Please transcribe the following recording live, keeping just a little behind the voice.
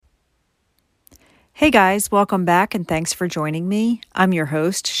Hey guys, welcome back and thanks for joining me. I'm your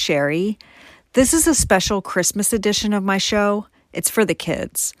host, Sherry. This is a special Christmas edition of my show. It's for the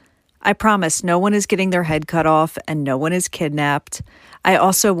kids. I promise no one is getting their head cut off and no one is kidnapped. I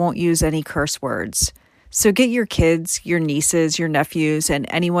also won't use any curse words. So get your kids, your nieces, your nephews, and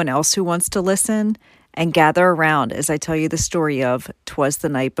anyone else who wants to listen and gather around as I tell you the story of Twas the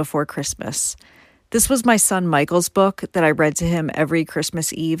Night Before Christmas. This was my son Michael's book that I read to him every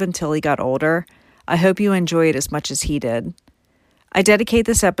Christmas Eve until he got older. I hope you enjoy it as much as he did. I dedicate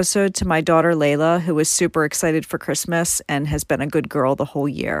this episode to my daughter Layla, who is super excited for Christmas and has been a good girl the whole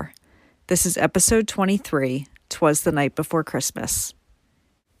year. This is episode 23, 'Twas the Night Before Christmas.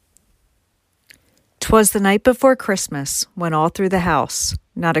 'Twas the night before Christmas, when all through the house,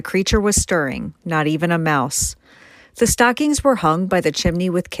 not a creature was stirring, not even a mouse. The stockings were hung by the chimney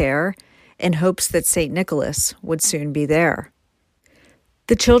with care, in hopes that St. Nicholas would soon be there.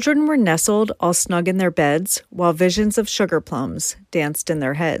 The children were nestled all snug in their beds, while visions of sugar plums danced in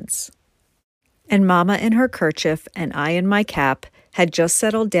their heads. And Mama in her kerchief and I in my cap had just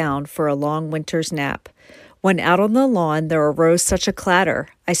settled down for a long winter's nap, when out on the lawn there arose such a clatter,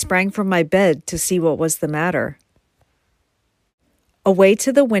 I sprang from my bed to see what was the matter. Away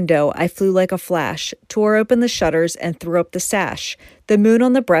to the window I flew like a flash, tore open the shutters and threw up the sash. The moon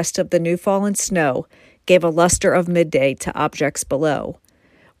on the breast of the new-fallen snow gave a luster of midday to objects below.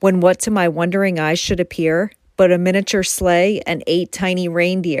 When what to my wondering eyes should appear but a miniature sleigh and 8 tiny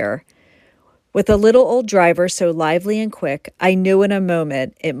reindeer. With a little old driver so lively and quick, I knew in a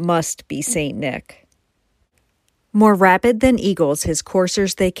moment it must be St. Nick. More rapid than eagles his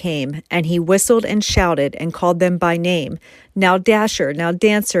coursers they came, and he whistled and shouted and called them by name. Now Dasher, now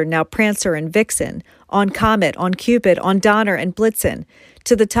Dancer, now Prancer and Vixen, on Comet, on Cupid, on Donner and Blitzen,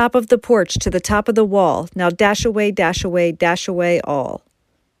 to the top of the porch, to the top of the wall, now dash away, all.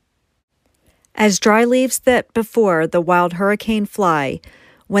 As dry leaves that before the wild hurricane fly,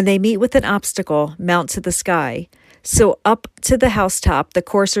 when they meet with an obstacle, mount to the sky, so up to the housetop the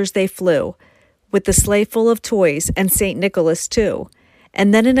coursers they flew, with the sleigh full of toys and St. Nicholas too.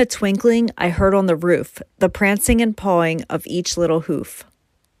 And then in a twinkling I heard on the roof the prancing and pawing of each little hoof.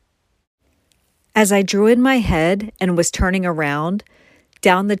 As I drew in my head and was turning around,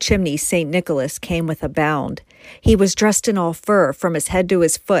 down the chimney St. Nicholas came with a bound. He was dressed in all fur from his head to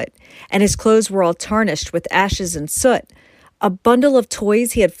his foot, and his clothes were all tarnished with ashes and soot. A bundle of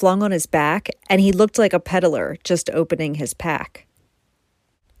toys he had flung on his back, and he looked like a peddler just opening his pack.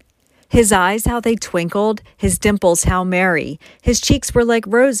 His eyes, how they twinkled, his dimples, how merry. His cheeks were like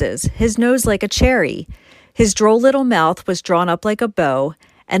roses, his nose like a cherry. His droll little mouth was drawn up like a bow,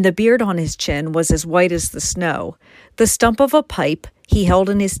 and the beard on his chin was as white as the snow. The stump of a pipe he held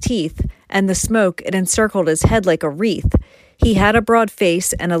in his teeth, and the smoke it encircled his head like a wreath. He had a broad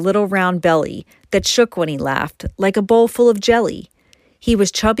face and a little round belly that shook when he laughed, like a bowl full of jelly. He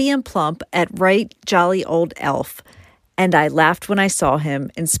was chubby and plump, at right jolly old elf, and I laughed when I saw him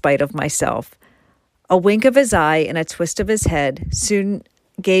in spite of myself. A wink of his eye and a twist of his head soon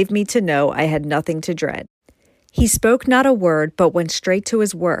gave me to know I had nothing to dread. He spoke not a word, but went straight to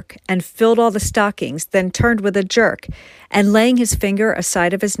his work, and filled all the stockings, then turned with a jerk, and laying his finger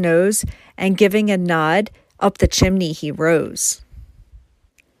aside of his nose, and giving a nod, up the chimney he rose.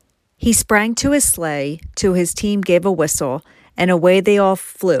 He sprang to his sleigh, to his team gave a whistle, and away they all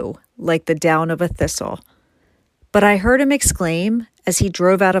flew, like the down of a thistle. But I heard him exclaim, as he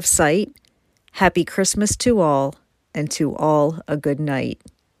drove out of sight, "Happy Christmas to all, and to all a good night."